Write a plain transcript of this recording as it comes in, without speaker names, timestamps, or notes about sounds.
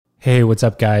Hey, what's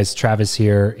up, guys? Travis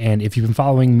here. And if you've been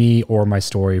following me or my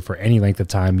story for any length of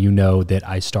time, you know that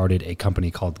I started a company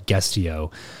called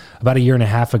Guestio about a year and a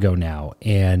half ago now.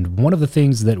 And one of the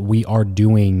things that we are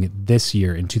doing this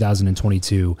year in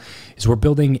 2022 is we're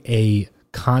building a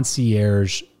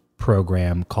concierge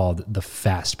program called the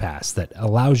Fast Pass that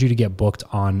allows you to get booked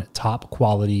on top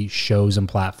quality shows and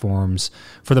platforms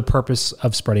for the purpose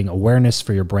of spreading awareness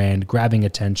for your brand, grabbing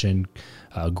attention,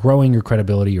 growing your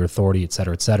credibility, your authority, et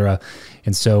cetera, et cetera.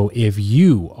 And so if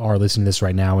you are listening to this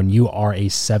right now and you are a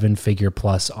 7-figure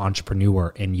plus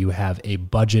entrepreneur and you have a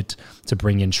budget to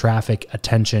bring in traffic,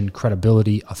 attention,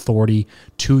 credibility, authority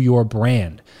to your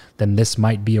brand, then this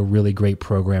might be a really great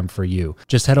program for you.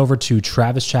 Just head over to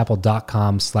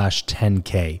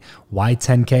travischappell.com/10K. Why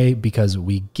 10K? Because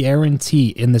we guarantee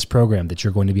in this program that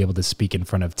you're going to be able to speak in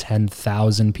front of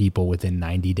 10,000 people within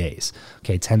 90 days.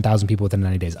 Okay, 10,000 people within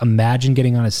 90 days. Imagine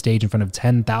getting on a stage in front of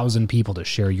 10,000 people to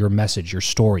share your message, your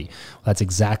story. Well, that's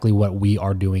exactly what we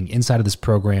are doing inside of this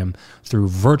program through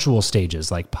virtual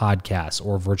stages like podcasts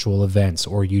or virtual events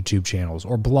or YouTube channels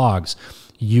or blogs.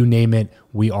 You name it,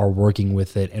 we are working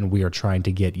with it, and we are trying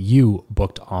to get you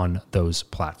booked on those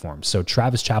platforms. So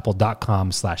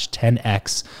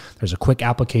travischappell.com/10X. There's a quick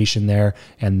application there,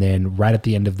 and then right at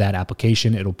the end of that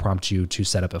application, it'll prompt you to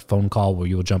set up a phone call where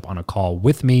you'll jump on a call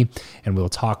with me, and we'll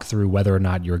talk through whether or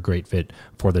not you're a great fit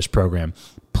for this program.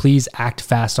 Please act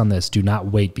fast on this. Do not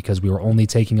wait, because we are only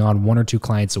taking on 1 or 2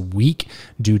 clients a week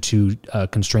due to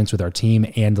constraints with our team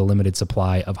and the limited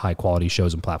supply of high quality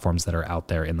shows and platforms that are out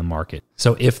there in the market.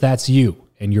 So if that's you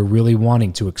and you're really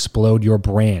wanting to explode your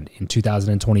brand in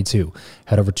 2022,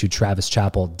 head over to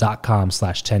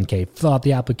travischappell.com/10K, fill out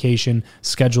the application,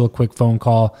 schedule a quick phone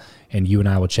call, and you and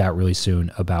I will chat really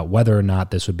soon about whether or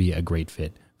not this would be a great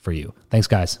fit for you. Thanks,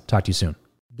 guys. Talk to you soon.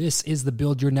 This is the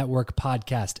Build Your Network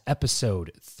podcast,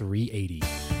 episode 380.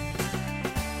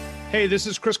 Hey, this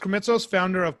is Krimitsos,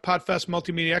 founder of Podfest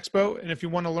Multimedia Expo. And if you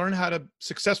want to learn how to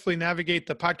successfully navigate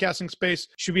the podcasting space,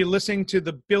 you should be listening to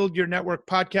the Build Your Network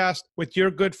podcast with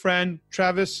your good friend,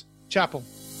 Travis Chappell.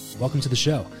 Welcome to the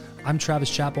show. I'm Travis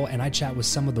Chappell, and I chat with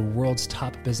some of the world's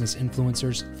top business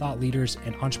influencers, thought leaders,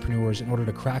 and entrepreneurs in order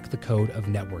to crack the code of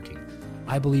networking.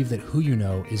 I believe that who you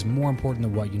know is more important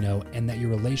than what you know, and that your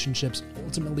relationships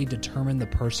ultimately determine the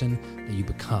person that you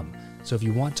become. So if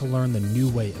you want to learn the new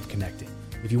way of connecting,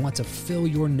 if you want to fill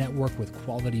your network with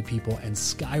quality people and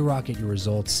skyrocket your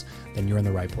results, then you're in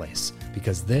the right place,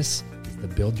 because this is the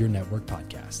Build Your Network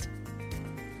podcast.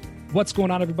 What's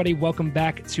going on, everybody? Welcome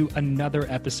back to another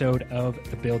episode of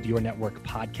the Build Your Network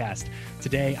podcast.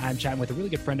 Today, I'm chatting with a really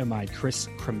good friend of mine,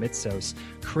 Krimitsos.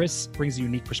 Chris brings a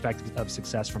unique perspective of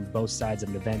success from both sides of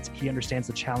an event. He understands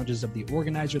the challenges of the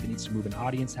organizer that needs to move an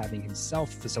audience, having himself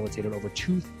facilitated over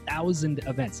 2,000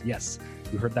 events. Yes,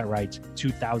 you heard that right.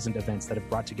 2,000 events that have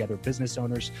brought together business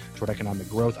owners toward economic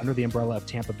growth under the umbrella of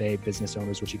Tampa Bay Business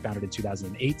Owners, which he founded in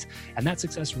 2008. And that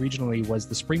success regionally was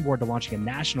the springboard to launching a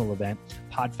national event,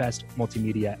 Podfest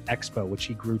Multimedia Expo, which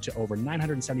he grew to over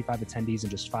 975 attendees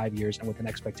in just 5 years, and with an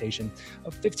expectation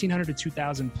of 1,500 to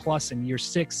 2,000 plus in year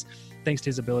 6, thanks to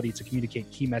his ability to communicate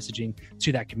key messaging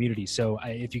to that community. So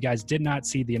if you guys did not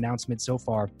see the announcement so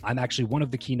far, I'm actually one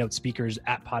of the keynote speakers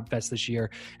at Podfest this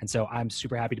year. And so I'm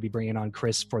super happy to be bringing on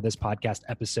Chris for this podcast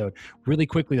episode. Really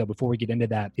quickly though, before we get into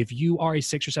that, if you are a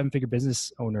 6 or 7 figure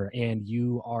business owner and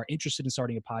you are interested in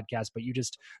starting a podcast, but you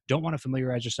just don't want to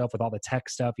familiarize yourself with all the tech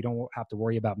stuff, you don't have to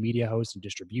worry about media hosts and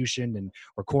distribution and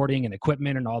recording and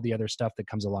equipment and all the other stuff that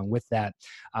comes along with that,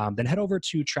 then head over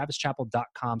to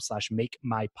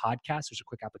travischappell.com/makemypodcast. There's a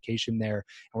quick application there.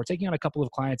 And we're taking on a couple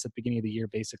of clients at the beginning of the year,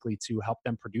 basically to help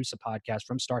them produce a podcast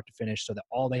from start to finish so that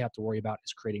all they have to worry about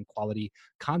is creating quality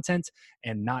content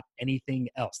and not anything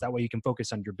else. That way you can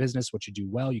focus on your business, what you do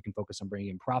well. You can focus on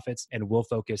bringing in profits, and we'll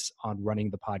focus on running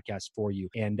the podcast for you.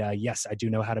 And yes, I do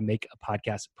know how to make a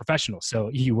podcast professional. So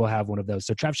you will have one of those.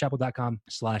 So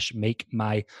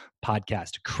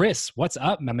travischappell.com/makemypodcast. Chris, what's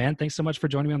up, my man? Thanks so much for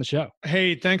joining me on the show.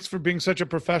 Hey, thanks for being such a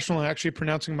professional and actually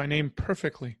pronouncing my name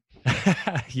perfectly.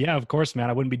 Yeah, of course,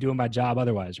 man. I wouldn't be doing my job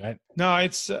otherwise, right? No,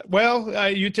 it's,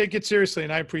 you take it seriously,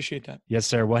 and I appreciate that. Yes,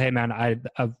 sir. Well, hey, man, I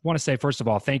want to say, first of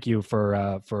all, thank you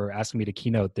for asking me to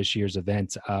keynote this year's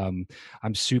event. I'm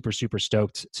super, super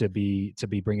stoked to be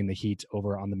bringing the heat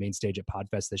over on the main stage at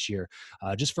Podfest this year.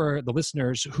 Just for the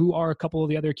listeners, who are a couple of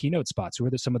the other keynote spots? Who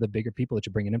are some of the bigger people that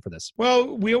you're bringing in for this?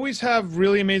 Well, we always have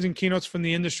really amazing keynotes from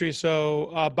the industry.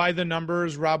 So by the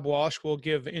numbers, Rob Walsh will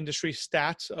give industry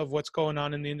stats of what's going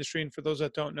on in the industry. And for those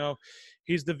that don't know,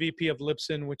 he's the VP of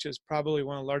Libsyn, which is probably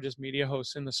one of the largest media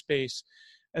hosts in the space.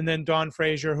 And then Dawn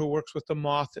Frazier, who works with The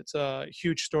Moth. It's a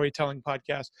huge storytelling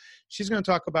podcast. She's going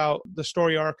to talk about the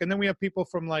story arc. And then we have people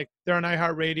from like, they're on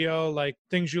iHeartRadio, like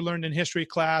Things You Learned in History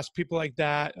Class, people like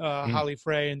that, Holly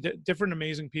Frey, and different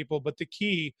amazing people. But the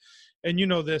key, and you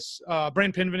know this,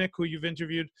 Brian Pinvinick, who you've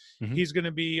interviewed, he's going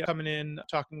to be coming in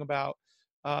talking about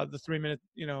the 3-minute,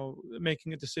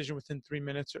 making a decision within 3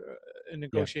 minutes and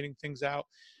negotiating things out.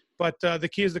 But the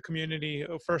key is the community.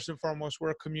 First and foremost,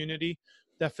 we're a community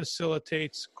that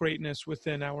facilitates greatness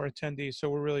within our attendees. So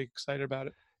we're really excited about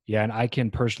it. Yeah, and I can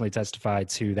personally testify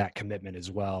to that commitment as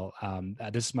well.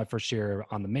 This is my first year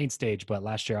on the main stage, but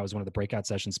last year I was one of the breakout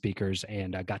session speakers,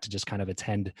 and I got to just kind of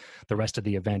attend the rest of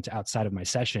the event outside of my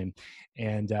session.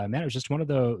 And man, it was just one of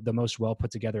the most well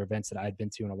put together events that I'd been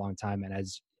to in a long time. And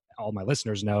as all my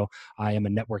listeners know, I am a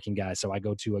networking guy, so I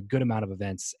go to a good amount of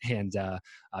events, and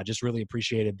I just really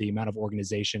appreciated the amount of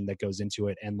organization that goes into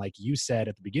it. And like you said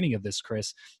at the beginning of this,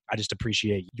 Chris, I just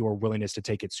appreciate your willingness to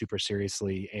take it super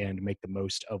seriously and make the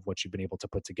most of what you've been able to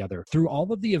put together through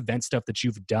all of the event stuff that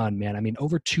you've done, man. I mean,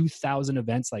 over 2,000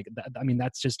 events, like that, I mean,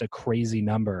 that's just a crazy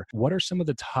number. What are some of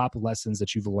the top lessons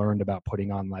that you've learned about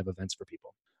putting on live events for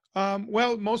people?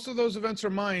 Well, most of those events are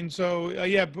mine. So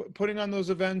putting on those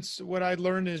events, what I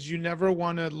learned is you never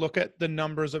want to look at the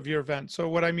numbers of your event. So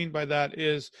what I mean by that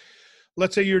is,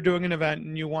 let's say you're doing an event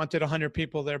and you wanted 100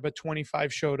 people there, but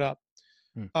 25 showed up.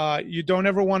 You don't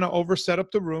ever want to overset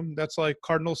up the room. That's like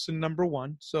cardinal sin number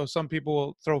one. So some people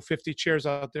will throw 50 chairs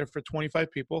out there for 25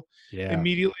 people. Yeah.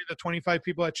 Immediately, the 25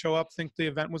 people that show up think the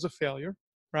event was a failure,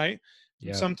 right?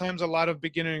 Yeah. Sometimes a lot of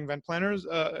beginning event planners,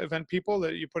 event people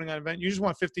that you're putting on an event, you just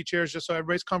want 50 chairs just so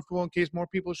everybody's comfortable in case more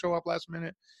people show up last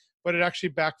minute. But it actually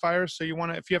backfires. So you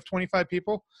want to, if you have 25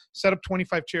 people, set up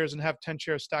 25 chairs and have 10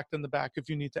 chairs stacked in the back if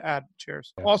you need to add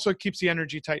chairs. Yeah. Also, it keeps the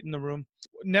energy tight in the room.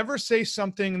 Never say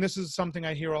something, and this is something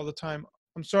I hear all the time,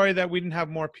 I'm sorry that we didn't have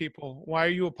more people. Why are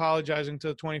you apologizing to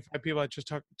the 25 people that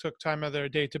just took time out of their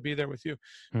day to be there with you?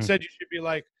 Instead, you should be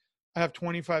like, I have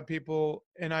 25 people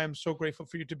and I am so grateful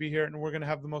for you to be here, and we're going to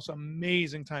have the most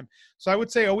amazing time. So I would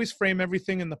say always frame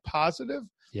everything in the positive.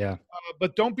 Yeah.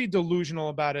 But don't be delusional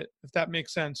about it, if that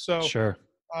makes sense. So sure.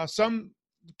 Some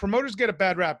promoters get a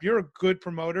bad rap. You're a good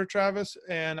promoter, Travis,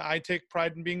 and I take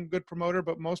pride in being a good promoter,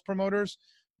 but most promoters,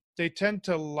 they tend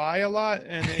to lie a lot,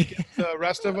 and they give the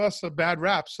rest of us a bad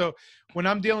rap. So when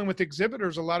I'm dealing with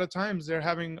exhibitors, a lot of times they're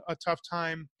having a tough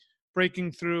time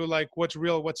breaking through like what's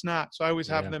real, what's not. So I always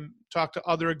have them talk to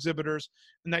other exhibitors,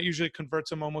 and that usually converts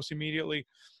them almost immediately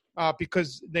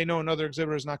because they know another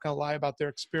exhibitor is not going to lie about their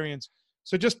experience.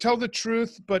 So just tell the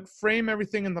truth, but frame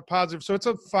everything in the positive. So it's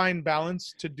a fine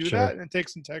balance to do that, and it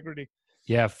takes integrity.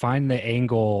 Yeah, find the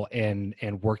angle and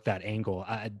work that angle.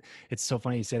 It's so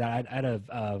funny you say that. I had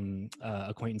a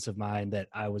acquaintance of mine that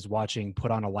I was watching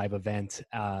put on a live event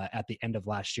at the end of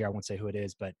last year. I won't say who it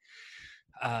is, but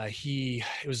it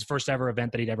was his first ever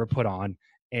event that he'd ever put on,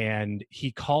 and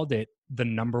he called it the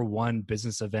 #1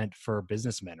 business event for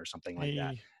businessmen or something like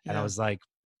that. And I was like,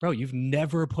 bro, you've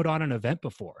never put on an event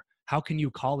before. How can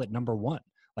you call it #1?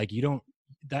 Like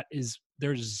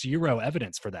there's zero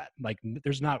evidence for that. Like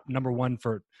there's not #1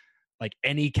 for like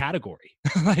any category,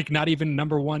 like not even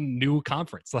 #1 new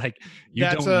conference. Like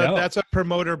don't know. That's a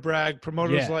promoter brag.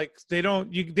 Promoters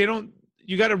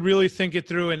you got to really think it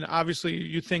through. And obviously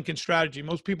you think in strategy.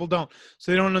 Most people don't.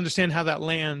 So they don't understand how that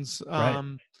lands.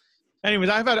 Right. Anyways,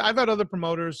 I've had other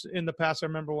promoters in the past. I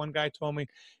remember one guy told me,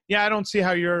 I don't see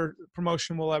how your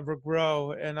promotion will ever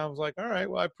grow. And I was like, all right,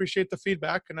 well, I appreciate the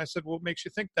feedback. And I said, what makes you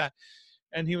think that?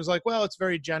 And he was like, well, it's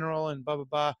very general and blah, blah,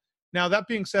 blah. Now, that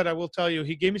being said, I will tell you,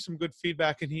 he gave me some good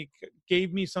feedback, and he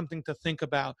gave me something to think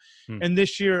about. And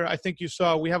this year, I think you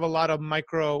saw, we have a lot of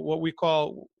what we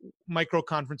call micro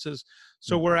conferences.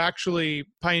 So we're actually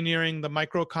pioneering the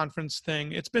micro conference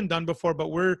thing. It's been done before,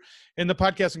 but we're in the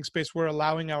podcasting space. We're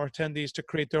allowing our attendees to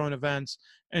create their own events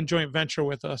and joint venture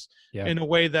with us in a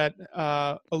way that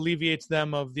alleviates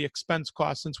them of the expense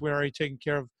cost, since we're already taking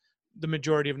care of the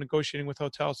majority of negotiating with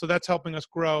hotels. So that's helping us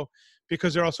grow,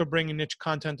 because they're also bringing niche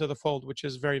content to the fold, which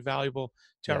is very valuable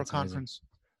to our conference.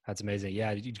 That's amazing.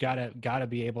 Yeah, you gotta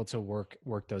be able to work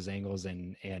those angles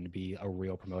and be a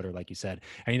real promoter, like you said.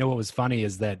 And you know what was funny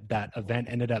is that event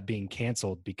ended up being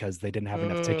canceled because they didn't have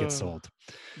enough tickets sold.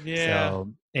 Yeah.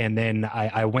 So, and then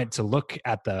I went to look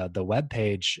at the web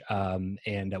page, and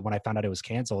when I found out it was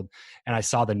canceled, and I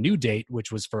saw the new date,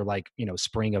 which was for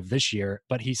spring of this year,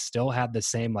 but he still had the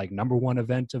same like #1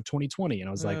 event of 2020, and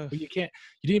I was like, well, you didn't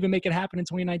even make it happen in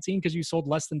 2019 because you sold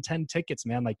less than 10 tickets,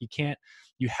 man. Like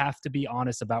you have to be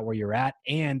honest about where you're at,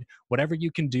 and whatever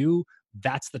you can do,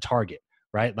 that's the target.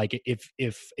 right? Like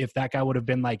if that guy would have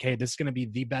been like, hey, this is going to be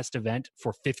the best event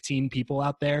for 15 people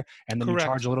out there, and then you charge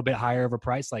Correct. a little bit higher of a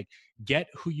price, like get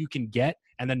who you can get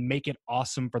and then make it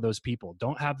awesome for those people.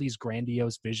 Don't have these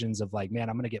grandiose visions of like, man,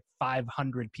 I'm going to get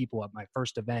 500 people at my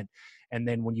first event. And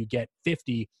then when you get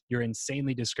 50, you're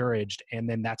insanely discouraged. And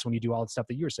then that's when you do all the stuff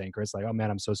that you were saying, Chris, like, oh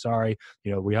man, I'm so sorry.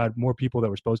 You know, we had more people that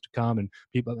were supposed to come and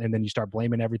then you start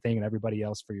blaming everything and everybody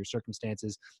else for your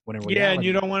circumstances. When in reality, and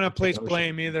you don't want to place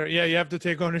blame either. Yeah, you have to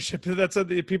take ownership. That's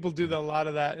people do a lot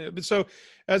of that. So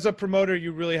as a promoter,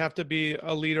 you really have to be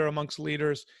a leader amongst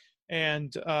leaders.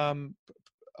 And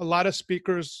a lot of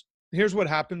speakers, here's what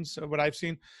happens, what I've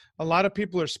seen. A lot of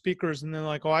people are speakers and they're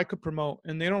like, oh, I could promote.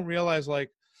 And they don't realize like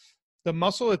the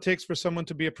muscle it takes for someone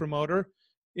to be a promoter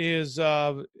is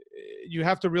you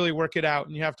have to really work it out,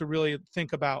 and you have to really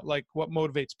think about like what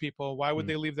motivates people. Why would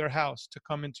they leave their house to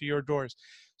come into your doors?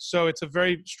 So it's a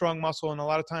very strong muscle. And a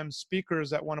lot of times speakers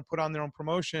that want to put on their own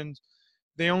promotions,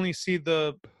 they only see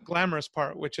the glamorous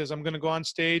part, which is I'm going to go on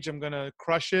stage, I'm going to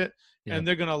crush it, and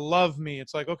they're going to love me.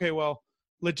 It's like, okay, well,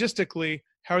 logistically,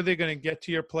 how are they going to get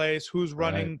to your place? Who's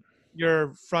running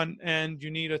your front end? You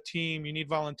need a team, you need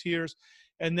volunteers.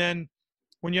 And then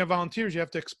when you have volunteers, you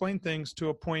have to explain things to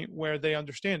a point where they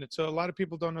understand it. So a lot of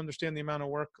people don't understand the amount of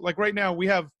work. Like right now,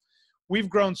 we've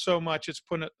grown so much, it's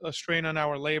put a strain on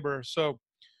our labor. So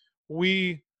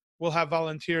we will have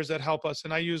volunteers that help us.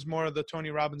 And I use more of the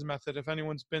Tony Robbins method. If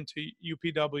anyone's been to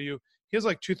UPW, he has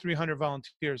like 200-300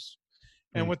 volunteers.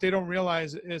 And what they don't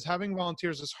realize is having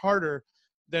volunteers is harder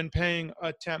than paying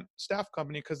a temp staff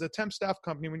company, because the temp staff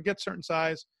company, when you get certain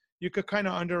size, you could kind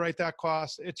of underwrite that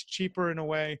cost. It's cheaper in a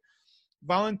way.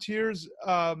 Volunteers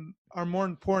are more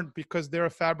important because they're a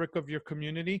fabric of your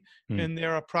community and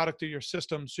they're a product of your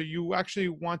system. So you actually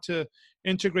want to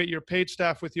integrate your paid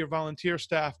staff with your volunteer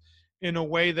staff in a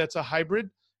way that's a hybrid.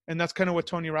 And that's kind of what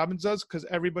Tony Robbins does, because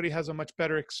everybody has a much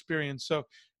better experience. So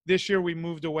this year we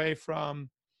moved away from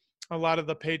a lot of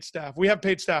the paid staff. We have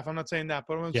paid staff. I'm not saying that,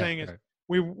 but what I'm saying is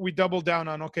we doubled down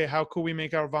on, okay, how could we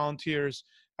make our volunteers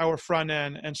our front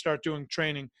end and start doing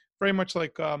training? Very much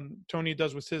like Tony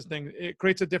does with his thing. It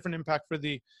creates a different impact for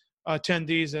the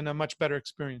attendees and a much better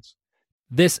experience.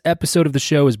 This episode of the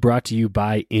show is brought to you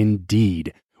by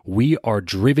Indeed. We are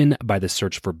driven by the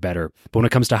search for better. But when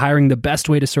it comes to hiring, the best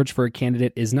way to search for a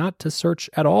candidate is not to search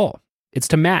at all. It's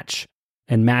to match,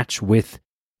 and match with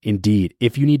Indeed.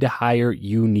 If you need to hire,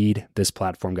 you need this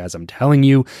platform, guys. I'm telling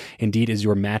you, Indeed is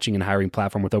your matching and hiring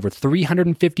platform with over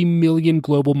 350 million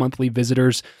global monthly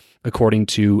visitors, according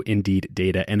to Indeed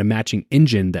data, and a matching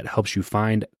engine that helps you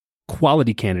find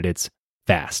quality candidates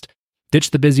fast. Ditch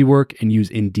the busy work and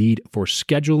use Indeed for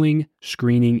scheduling,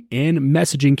 screening, and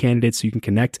messaging candidates so you can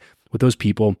connect with those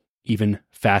people even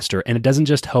faster. And it doesn't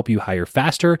just help you hire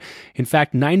faster. In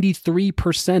fact,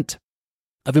 93%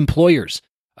 of employers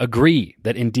agree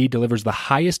that Indeed delivers the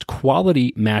highest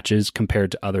quality matches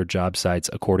compared to other job sites,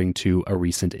 according to a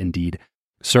recent Indeed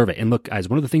survey. And look, guys,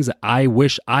 one of the things that I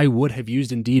wish I would have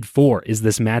used Indeed for is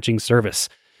this matching service.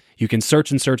 You can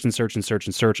search and search and search and search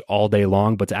and search all day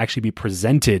long, but to actually be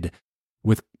presented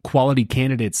with quality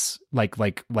candidates, like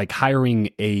hiring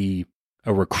a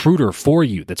recruiter for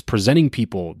you that's presenting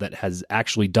people that has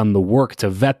actually done the work to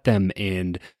vet them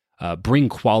and bring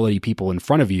quality people in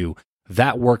front of you,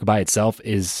 that work by itself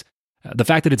is the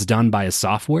fact that it's done by a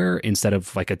software instead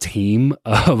of like a team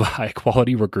of high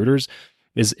quality recruiters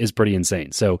is pretty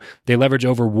insane. So they leverage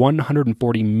over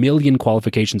 140 million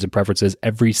qualifications and preferences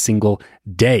every single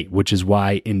day, which is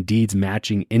why Indeed's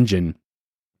matching engine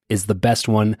is the best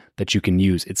one that you can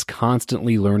use. It's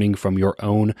constantly learning from your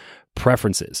own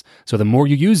preferences. So the more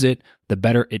you use it, the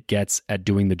better it gets at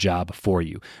doing the job for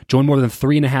you. Join more than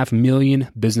 3.5 million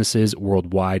businesses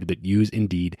worldwide that use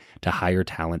Indeed to hire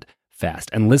talent fast.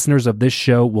 And listeners of this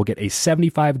show will get a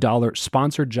 $75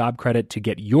 sponsored job credit to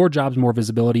get your jobs more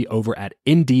visibility over at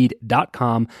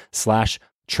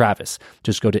Indeed.com/Travis.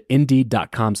 Just go to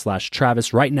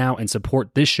Indeed.com/Travis right now and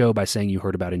support this show by saying you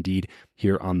heard about Indeed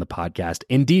here on the podcast.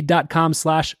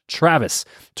 Indeed.com/Travis.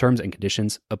 Terms and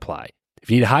conditions apply. If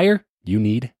you need to hire, you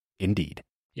need Indeed.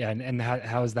 Yeah, and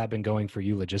how has that been going for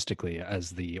you logistically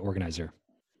as the organizer?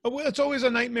 Well, it's always a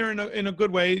nightmare in a good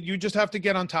way. You just have to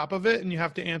get on top of it, and you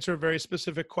have to answer very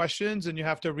specific questions, and you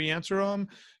have to re-answer them.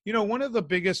 You know, one of the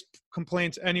biggest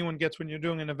complaints anyone gets when you're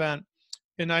doing an event,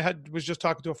 and I was just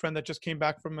talking to a friend that just came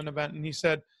back from an event, and he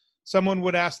said someone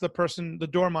would ask the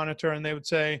door monitor, and they would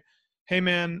say, "Hey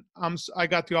man, I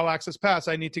got the all access pass.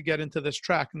 I need to get into this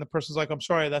track." And the person's like, "I'm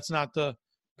sorry, that's not the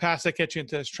pass that gets you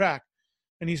into this track."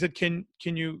 And he said, "Can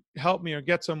you help me or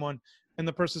get someone?" And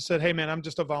the person said, "Hey man, I'm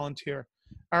just a volunteer."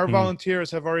 Our Mm,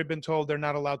 volunteers have already been told they're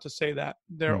not allowed to say that.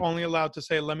 They're mm, only allowed to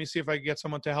say, let me see if I can get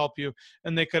someone to help you.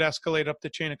 And they could escalate up the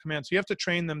chain of command. So you have to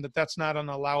train them that that's not an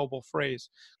allowable phrase,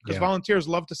 because yeah. volunteers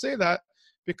love to say that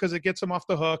because it gets them off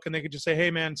the hook and they could just say,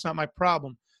 hey, man, it's not my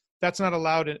problem. That's not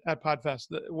allowed at PodFest.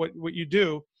 What you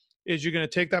do is you're going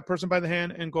to take that person by the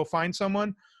hand and go find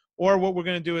someone. Or what we're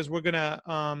going to do is we're going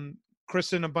to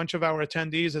christen a bunch of our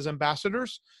attendees as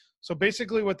ambassadors. So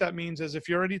basically what that means is if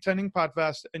you're already attending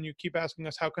PodFest and you keep asking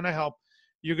us, how can I help?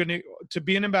 You're going to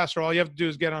be an ambassador, all you have to do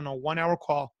is get on a 1-hour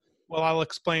call. Well, I'll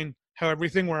explain how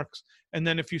everything works. And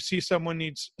then if you see someone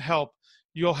needs help,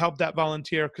 you'll help that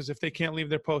volunteer, because if they can't leave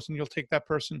their post, and you'll take that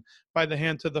person by the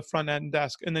hand to the front end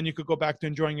desk, and then you could go back to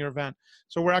enjoying your event.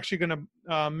 So we're actually going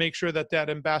to make sure that that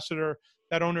ambassador,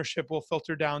 that ownership will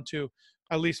filter down to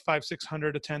at least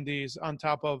 500-600 attendees on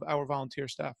top of our volunteer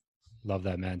staff. Love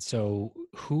that, man. So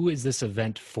who is this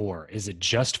event for? Is it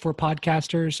just for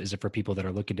podcasters? Is it for people that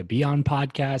are looking to be on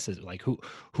podcasts? Is it like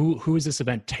who is this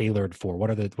event tailored for? What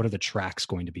are the tracks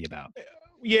going to be about?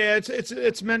 Yeah,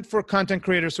 it's meant for content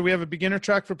creators. So we have a beginner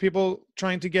track for people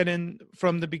trying to get in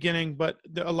from the beginning, but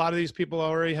a lot of these people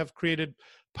already have created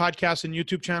podcasts and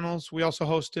YouTube channels. We also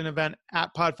host an event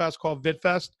at PodFest called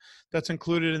VidFest that's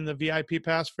included in the VIP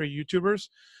pass for YouTubers.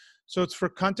 So it's for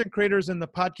content creators in the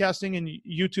podcasting and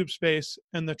YouTube space.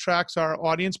 And the tracks are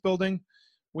audience building.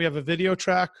 We have a video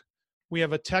track. We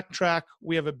have a tech track.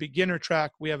 We have a beginner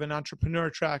track. We have an entrepreneur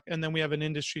track. And then we have an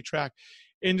industry track.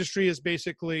 Industry is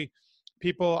basically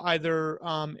people either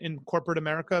in corporate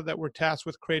America that were tasked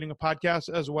with creating a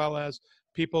podcast, as well as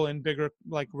people in bigger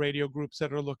like radio groups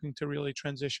that are looking to really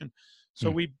transition. So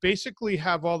we basically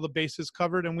have all the bases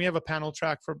covered, and we have a panel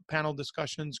track for panel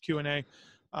discussions, Q&A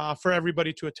for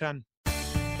everybody to attend.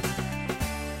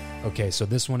 Okay, so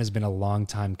this one has been a long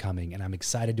time coming, and I'm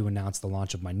excited to announce the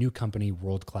launch of my new company,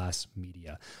 World Class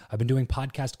Media. I've been doing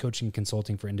podcast coaching and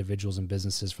consulting for individuals and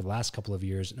businesses for the last couple of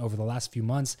years, and over the last few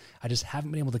months, I just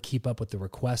haven't been able to keep up with the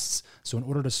requests. So in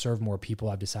order to serve more people,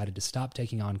 I've decided to stop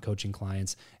taking on coaching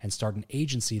clients and start an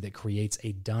agency that creates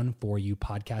a done-for-you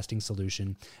podcasting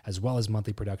solution, as well as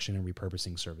monthly production and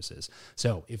repurposing services.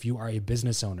 So if you are a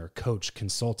business owner, coach,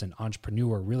 consultant,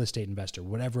 entrepreneur, real estate investor,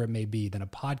 whatever it may be, then a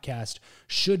podcast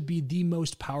should be the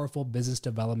most powerful business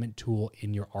development tool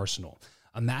in your arsenal.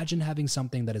 Imagine having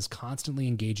something that is constantly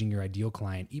engaging your ideal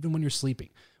client, even when you're sleeping,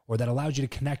 or that allows you to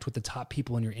connect with the top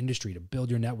people in your industry to build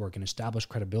your network and establish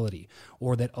credibility,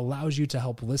 or that allows you to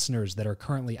help listeners that are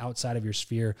currently outside of your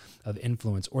sphere of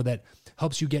influence, or that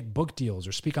helps you get book deals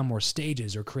or speak on more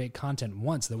stages or create content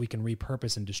once that we can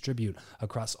repurpose and distribute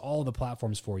across all the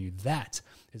platforms for you. That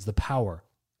is the power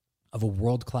of a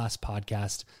world-class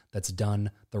podcast that's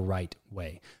done the right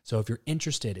way. So if you're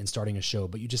interested in starting a show,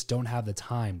 but you just don't have the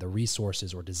time, the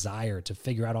resources, or desire to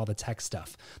figure out all the tech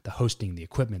stuff, the hosting, the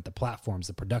equipment, the platforms,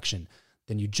 the production,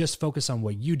 then you just focus on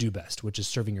what you do best, which is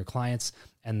serving your clients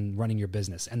and running your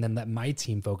business. And then let my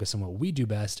team focus on what we do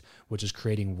best, which is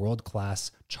creating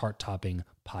world-class chart-topping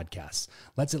podcasts.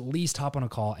 Let's at least hop on a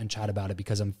call and chat about it,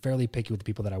 because I'm fairly picky with the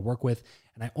people that I work with.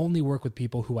 And I only work with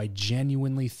people who I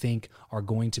genuinely think are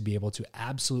going to be able to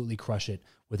absolutely crush it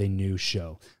with a new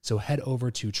show. So head over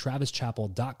to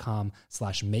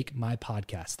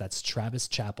travischappell.com/makemypodcast. That's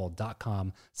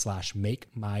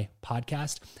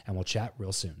travischappell.com/makemypodcast. And we'll chat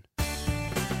real soon.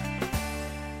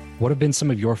 What have been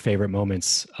some of your favorite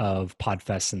moments of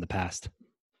PodFest in the past?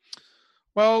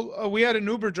 Well, we had an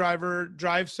Uber driver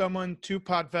drive someone to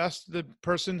PodFest. The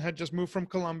person had just moved from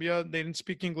Colombia. They didn't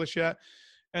speak English yet.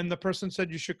 And the person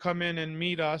said, you should come in and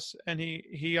meet us. And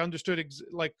he understood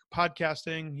like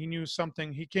podcasting. He knew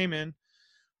something. He came in.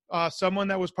 Someone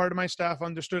that was part of my staff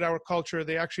understood our culture.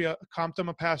 They actually comped him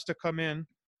a pass to come in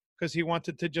because he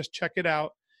wanted to just check it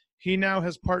out. He now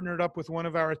has partnered up with one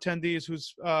of our attendees,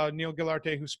 who's Neil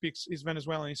Gilarte, who speaks, he's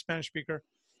Venezuelan, he's Spanish speaker.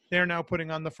 They're now putting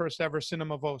on the first ever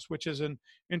Cinema Voice, which is an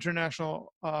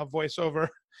international voiceover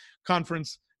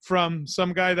conference from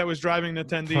some guy that was driving an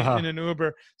attendee in an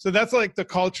Uber. So that's like the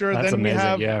culture. That's then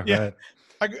amazing. we have,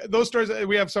 Right. Those stories.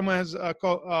 We have someone has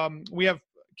we have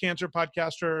cancer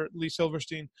podcaster Lee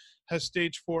Silverstein has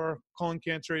stage 4 colon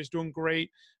cancer. He's doing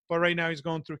great, but right now he's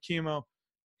going through chemo.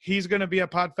 He's going to be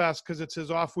at PodFest because it's his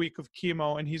off week of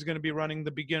chemo, and he's going to be running the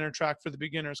beginner track for the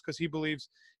beginners because he believes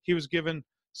he was given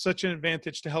such an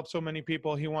advantage to help so many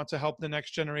people. He wants to help the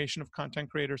next generation of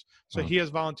content creators. So he has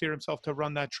volunteered himself to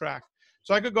run that track.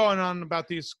 So I could go on and on about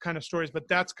these kind of stories, but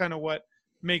that's kind of what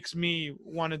makes me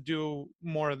want to do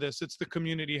more of this. It's the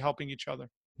community helping each other.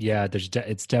 Yeah,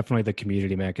 it's definitely the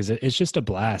community, man, because it's just a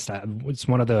blast. It's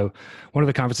one of the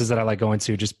conferences that I like going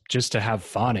to just to have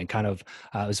fun and kind of.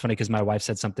 It was funny because my wife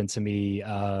said something to me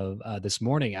this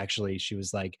morning. Actually, she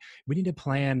was like, "We need to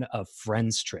plan a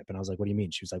friends trip," and I was like, "What do you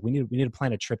mean?" She was like, "We need to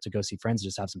plan a trip to go see friends and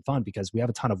just have some fun because we have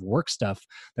a ton of work stuff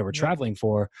that we're Yep. traveling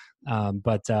for,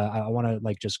 but I want to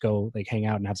like just go like hang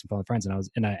out and have some fun with friends."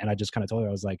 And I just kind of told her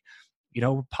I was like,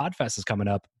 Podfest is coming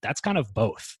up. That's kind of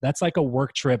both. That's like a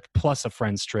work trip plus a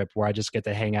friends trip where I just get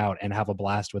to hang out and have a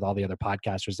blast with all the other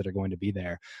podcasters that are going to be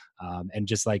there. And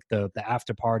just like the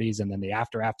after parties and then the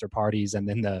after parties and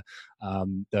then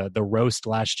the roast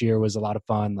last year was a lot of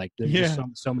fun. Like there's just Yeah.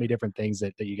 so many different things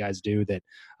that you guys do that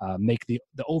make the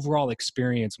overall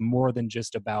experience more than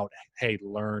just about, hey,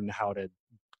 learn how to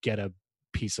get a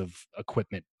piece of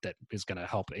equipment that is going to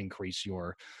help increase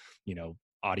your, you know,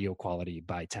 audio quality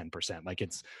by 10%. Like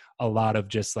it's a lot of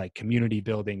just like community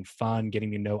building, fun, getting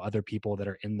to know other people that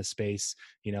are in the space.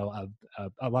 A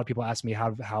lot of people ask me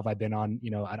how have I been on,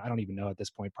 I don't even know at this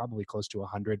point, probably close to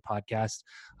 100 podcasts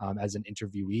as an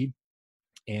interviewee.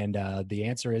 And the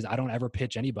answer is I don't ever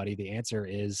pitch anybody. The answer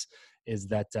is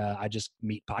that I just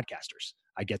meet podcasters.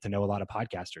 I get to know a lot of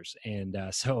podcasters. And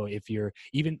so if you're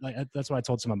even like, that's what I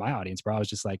told some of my audience, bro. I was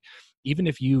just like, even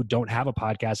if you don't have a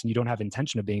podcast and you don't have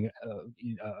intention of being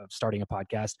starting a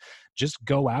podcast, just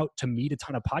go out to meet a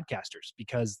ton of podcasters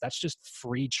because that's just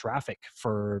free traffic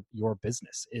for your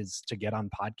business is to get on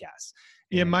podcasts.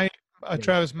 Yeah, And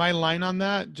Travis, my line on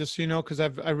that, just so you know, because I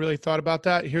really thought about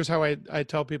that. Here's how I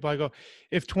tell people. I go,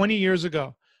 if 20 years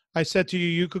ago I said to you,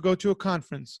 you could go to a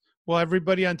conference, well,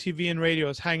 everybody on TV and radio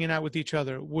is hanging out with each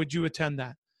other, would you attend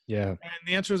that? yeah, And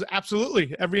the answer is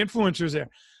absolutely. Every influencer is there.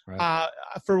 right.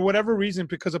 For whatever reason,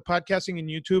 because of podcasting and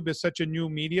YouTube is such a new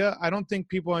media, I don't think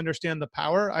people understand the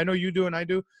power. I know you do and I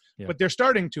do, Yeah. but they're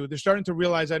starting to. They're starting to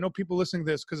realize. I know people listening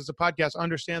to this because it's a podcast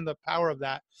understand the power of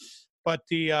that. But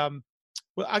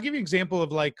well, I'll give you an example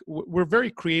of like we're very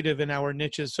creative in our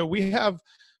niches. So we have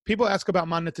people ask about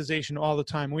monetization all the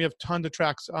time. We have tons of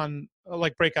tracks on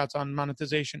like breakouts on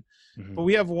monetization, Mm-hmm. but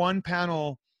we have one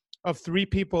panel of 3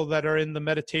 people that are in the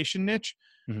meditation niche.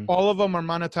 Mm-hmm. All of them are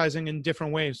monetizing in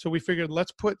different ways. So we figured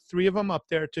let's put 3 of them up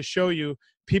there to show you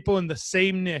people in the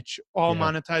same niche all Yeah.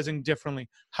 monetizing differently.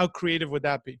 How creative would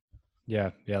that be?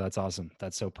 Yeah, that's awesome.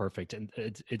 That's so perfect, and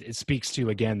it speaks to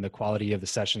again the quality of the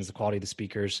sessions, the quality of the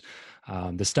speakers,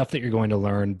 the stuff that you're going to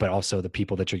learn, but also the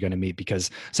people that you're going to meet. Because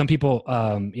some people,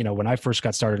 when I first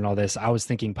got started in all this, I was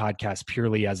thinking podcasts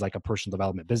purely as like a personal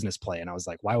development business play, and I was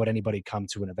like, why would anybody come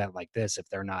to an event like this if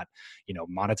they're not,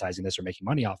 monetizing this or making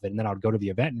money off it? And then I would go to the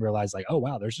event and realize like, oh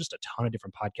wow, there's just a ton of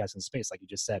different podcasts in the space. Like you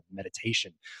just said,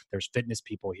 meditation. There's fitness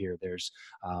people here. There's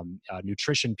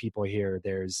nutrition people here.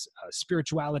 There's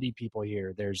spirituality people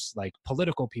here. There's like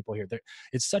political people here.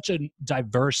 It's such a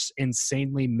diverse,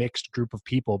 insanely mixed group of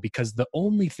people because the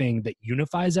only thing that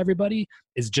unifies everybody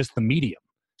is just the medium.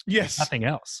 Yes, Nothing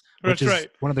else, which that's is right.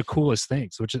 one of the coolest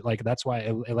things, which is like, that's why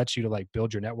it lets you to like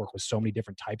build your network with so many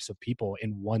different types of people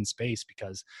in one space,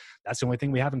 because that's the only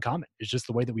thing we have in common is just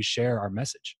the way that we share our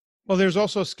message. Well, there's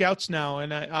also scouts now,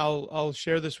 and I'll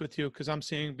share this with you because I'm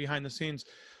seeing behind the scenes.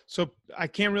 So I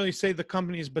can't really say the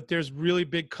companies, but there's really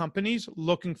big companies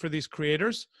looking for these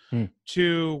creators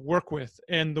to work with,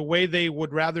 and the way they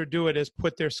would rather do it is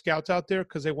put their scouts out there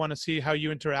because they want to see how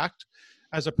you interact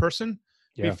as a person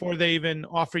before they even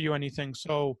offer you anything.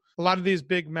 So a lot of these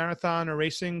big marathon or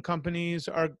racing companies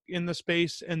are in the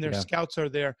space and their scouts are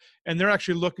there and they're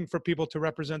actually looking for people to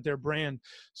represent their brand.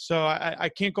 So I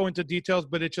can't go into details,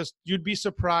 but it just, you'd be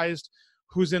surprised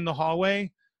who's in the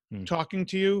hallway talking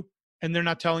to you and they're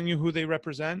not telling you who they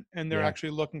represent and they're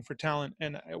actually looking for talent.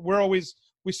 And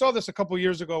we saw this a couple of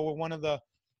years ago where one of the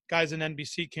guys in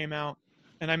NBC came out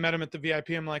and I met him at the VIP.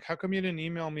 I'm like, how come you didn't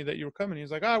email me that you were coming? He's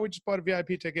like, we just bought a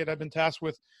VIP ticket. I've been tasked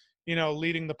with,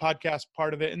 leading the podcast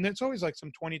part of it. And it's always like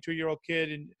some 22-year-old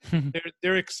kid and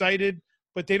they're excited,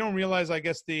 but they don't realize, I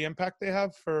guess, the impact they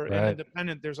have for an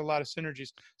independent. There's a lot of synergies.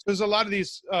 So there's a lot of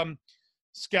these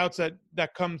scouts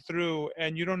that come through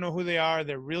and you don't know who they are.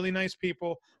 They're really nice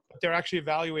people, but they're actually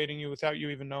evaluating you without you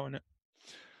even knowing it.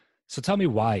 So tell me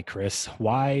why, Chris.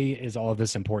 Why is all of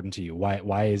this important to you?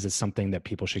 Why is this something that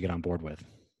people should get on board with?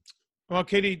 Well,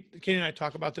 Katie and I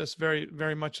talk about this very,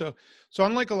 very much so. So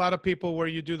unlike a lot of people where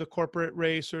you do the corporate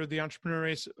race or the entrepreneur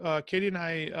race, Katie and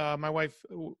I, my wife,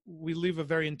 we live a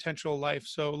very intentional life.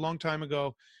 So a long time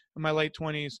ago in my late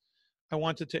 20s, I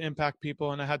wanted to impact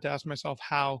people and I had to ask myself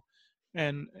how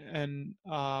and in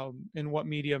what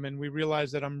medium. And we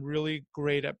realized that I'm really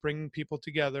great at bringing people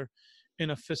together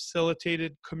in a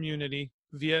facilitated community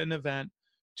via an event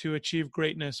to achieve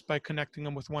greatness by connecting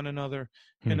them with one another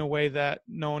Hmm. in a way that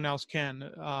no one else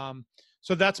can.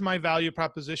 So that's my value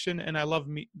proposition, and I love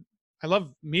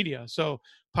media. So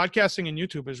podcasting and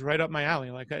YouTube is right up my alley.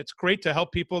 Like, it's great to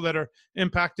help people that are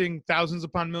impacting thousands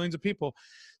upon millions of people.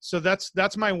 So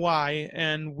that's my why.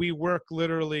 And we work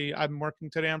literally, I'm working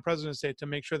today on President's Day to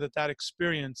make sure that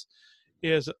experience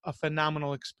is a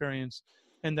phenomenal experience,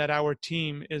 and that our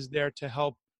team is there to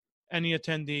help any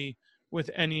attendee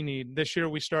with any need. This year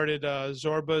we started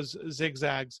Zorba's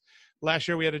Zigzags. Last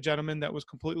year we had a gentleman that was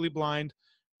completely blind,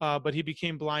 but he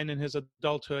became blind in his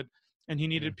adulthood, and he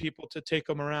needed people to take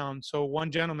him around. So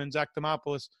one gentleman, Zach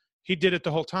Demopoulos, he did it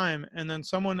the whole time. And then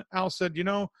someone else said,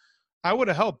 I would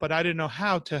have helped, but I didn't know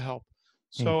how to help.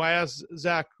 Hmm. So I asked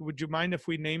Zach, would you mind if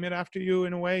we name it after you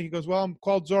in a way? He goes, well, I'm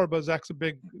called Zorba. Zach's a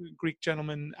big Greek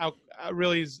gentleman,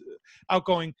 really is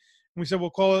outgoing. And we said, we'll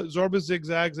call it Zorba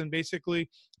Zigzags. And basically,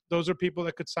 those are people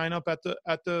that could sign up at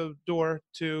the door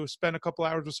to spend a couple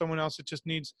hours with someone else that just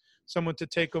needs someone to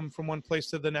take them from one place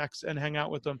to the next and hang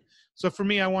out with them. So for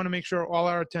me, I want to make sure all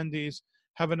our attendees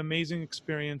have an amazing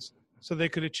experience so they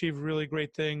could achieve really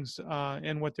great things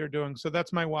in what they're doing. So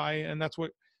that's my why, and that's why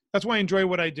I enjoy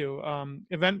what I do.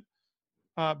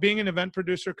 Being an event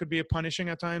producer could be punishing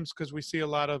at times because we see a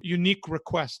lot of unique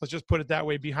requests. Let's just put it that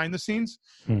way, behind the scenes.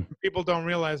 Hmm. People don't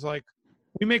realize, like,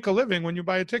 we make a living when you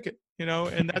buy a ticket,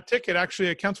 and that ticket actually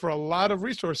accounts for a lot of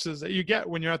resources that you get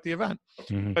when you're at the event.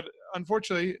 Mm-hmm. But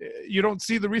unfortunately, you don't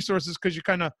see the resources because you're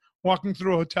kind of walking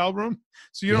through a hotel room,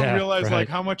 so you don't realize right. like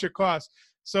how much it costs.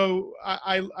 So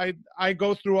I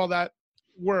go through all that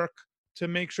work to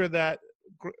make sure that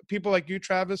people like you,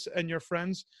 Travis, and your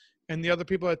friends and the other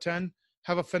people that attend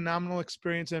have a phenomenal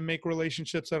experience and make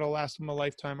relationships that'll last them a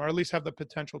lifetime, or at least have the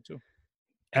potential to.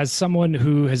 As someone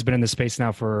who has been in the space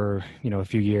now for, a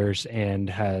few years and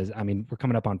we're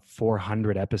coming up on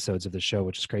 400 episodes of the show,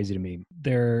 which is crazy to me.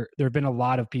 There have been a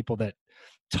lot of people that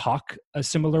talk a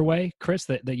similar way, Chris,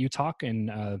 that you talk, and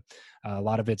a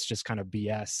lot of it's just kind of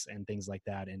BS and things like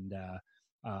that. And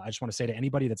I just want to say to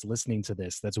anybody that's listening to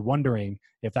this, that's wondering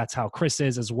if that's how Chris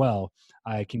is as well,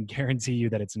 I can guarantee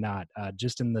you that it's not.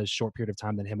 Just in the short period of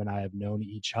time that him and I have known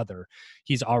each other,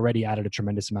 he's already added a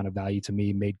tremendous amount of value to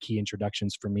me, made key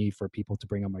introductions for me, for people to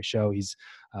bring on my show. He's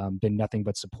been nothing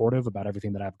but supportive about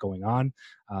everything that I have going on.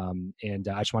 And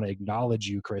I just want to acknowledge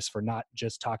you, Chris, for not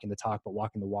just talking the talk, but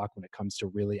walking the walk when it comes to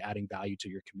really adding value to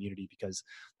your community, because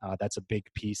that's a big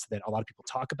piece that a lot of people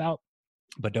talk about,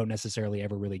 but don't necessarily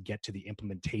ever really get to the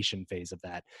implementation phase of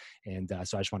that. And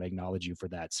so I just want to acknowledge you for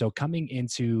that. So coming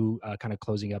into kind of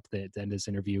closing up the end of this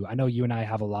interview, I know you and I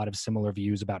have a lot of similar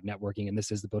views about networking, and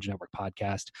this is the Build Your Network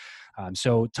podcast.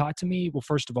 So talk to me. Well,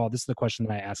 first of all, this is the question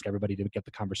that I ask everybody to get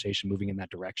the conversation moving in that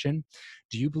direction.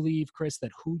 Do you believe, Chris,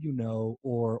 that who you know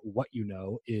or what you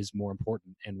know is more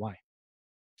important, and why?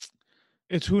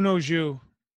 It's who knows you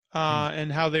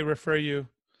and how they refer you.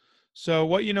 So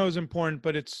what you know is important,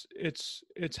 but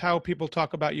it's how people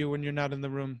talk about you when you're not in the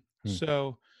room.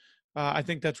 So I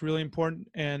think that's really important,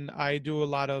 and I do a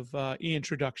lot of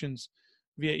e-introductions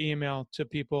via email to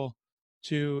people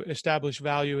to establish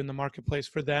value in the marketplace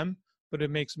for them, but it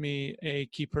makes me a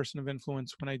key person of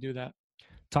influence when I do that.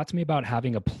 Talk to me about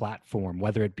having a platform,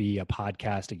 whether it be a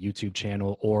podcast, a YouTube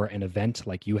channel, or an event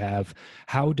like you have.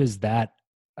 How does that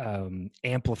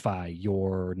amplify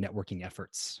your networking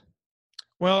efforts?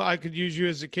 Well, I could use you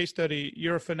as a case study.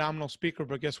 You're a phenomenal speaker,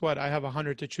 but guess what? I have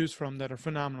 100 to choose from that are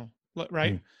phenomenal,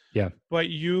 right? Yeah. But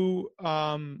you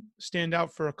stand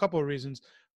out for a couple of reasons.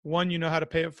 One, you know how to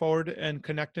pay it forward and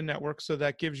connect a network, so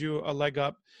that gives you a leg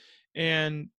up.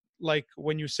 And like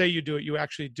when you say you do it, you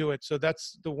actually do it. So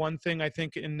that's the one thing I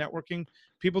think in networking,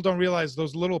 people don't realize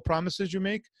those little promises you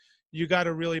make, you got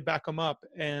to really back them up.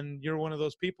 And you're one of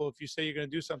those people. If you say you're going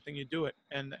to do something, you do it.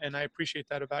 And I appreciate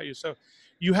that about you. So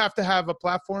you have to have a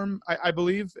platform, I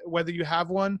believe, whether you have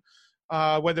one,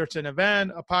 whether it's an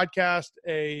event, a podcast,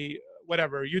 a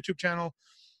YouTube channel,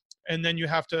 and then you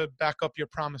have to back up your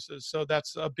promises. So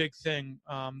that's a big thing.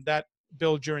 That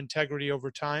builds your integrity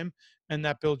over time, and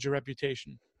that builds your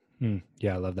reputation.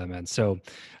 Yeah, I love that, man. So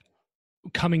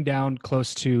coming down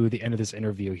close to the end of this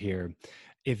interview here,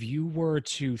 if you were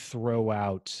to throw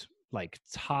out like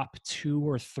top 2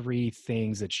 or 3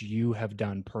 things that you have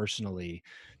done personally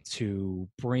to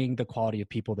bring the quality of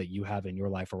people that you have in your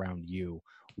life around you,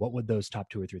 what would those top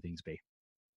 2 or 3 things be?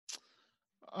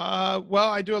 Well,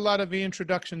 I do a lot of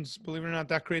introductions. Believe it or not,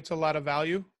 that creates a lot of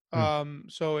value.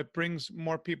 So it brings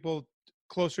more people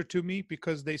closer to me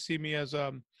because they see me as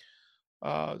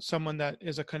someone that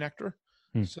is a connector.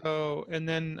 So, and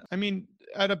then,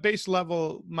 at a base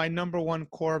level, my number one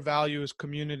core value is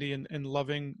community and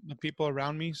loving the people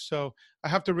around me. So I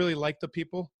have to really like the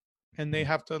people and they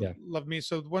have to Yeah. love me.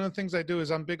 So one of the things I do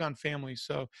is I'm big on family.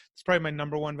 So it's probably my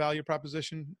number one value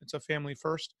proposition. It's a family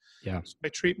first. Yeah. So I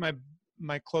treat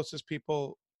my closest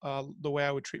people the way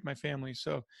I would treat my family.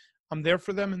 So I'm there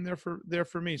for them and they're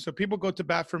for me. So people go to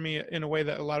bat for me in a way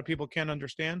that a lot of people can't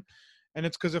understand. And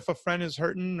it's because if a friend is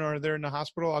hurting or they're in the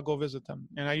hospital, I'll go visit them.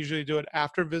 And I usually do it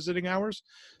after visiting hours.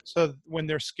 So when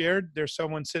they're scared, there's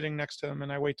someone sitting next to them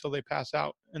and I wait till they pass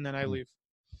out and then I leave.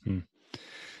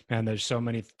 Man, there's so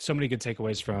many good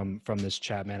takeaways from this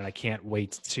chat, man. And I can't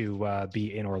wait to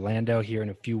be in Orlando here in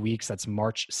a few weeks. That's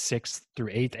March 6th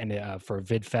through 8th. And for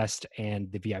VidFest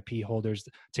and the VIP holders,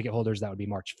 ticket holders, that would be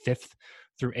March 5th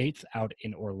through 8th out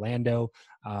in Orlando.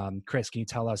 Chris, can you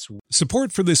tell us?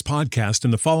 Support for this podcast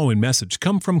and the following message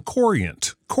come from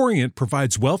Corient. Corient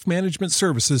provides wealth management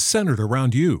services centered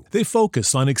around you. They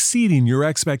focus on exceeding your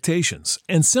expectations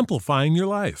and simplifying your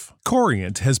life.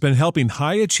 Corient has been helping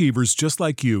high achievers just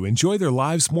like you enjoy their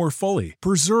lives more fully,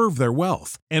 preserve their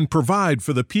wealth, and provide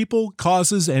for the people,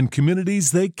 causes, and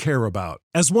communities they care about.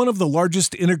 As one of the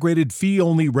largest integrated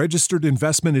fee-only registered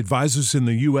investment advisors in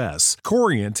the U.S.,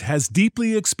 Corient has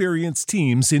deeply experienced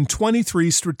teams in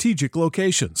 23 strategic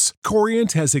locations.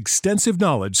 Corient has extensive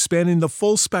knowledge spanning the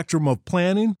full spectrum of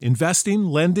planning, investing,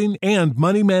 lending, and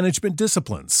money management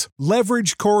disciplines.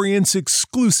 Leverage Corient's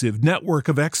exclusive network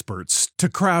of experts to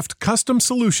craft custom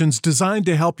solutions designed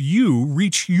to help you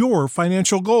reach your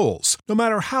financial goals, no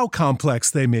matter how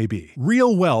complex they may be.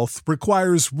 Real wealth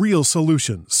requires real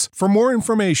solutions. For more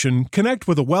information, connect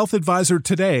with a wealth advisor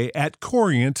today at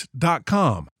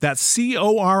Corient.com. That's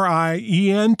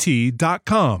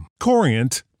Corient.com.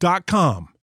 Corient.com.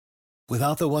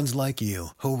 Without the ones like you,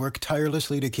 who work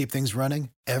tirelessly to keep things running,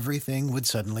 everything would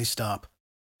suddenly stop.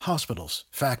 Hospitals,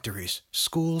 factories,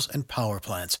 schools, and power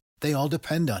plants, they all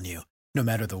depend on you. No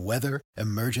matter the weather,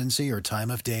 emergency, or time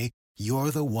of day,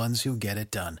 you're the ones who get it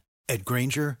done. At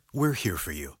Grainger, we're here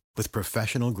for you with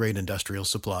professional-grade industrial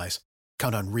supplies.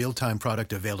 Count on real-time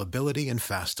product availability and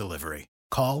fast delivery.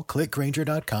 Call, click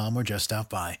Grainger.com, or just stop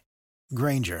by.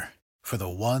 Grainger, for the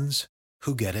ones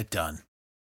who get it done.